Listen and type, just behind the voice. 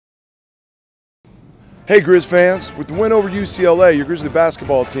Hey Griz fans, with the win over UCLA, your Grizzly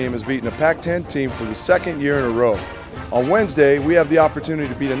basketball team has beaten a Pac-10 team for the second year in a row. On Wednesday, we have the opportunity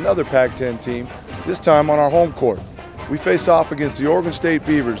to beat another Pac-10 team, this time on our home court. We face off against the Oregon State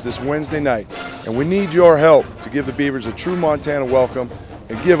Beavers this Wednesday night, and we need your help to give the Beavers a true Montana welcome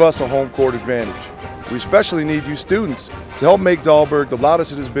and give us a home court advantage. We especially need you students to help make Dahlberg the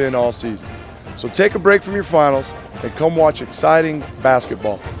loudest it has been all season. So take a break from your finals and come watch exciting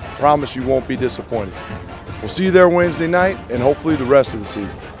basketball. I promise you won't be disappointed. We'll see you there Wednesday night and hopefully the rest of the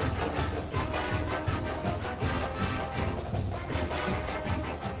season.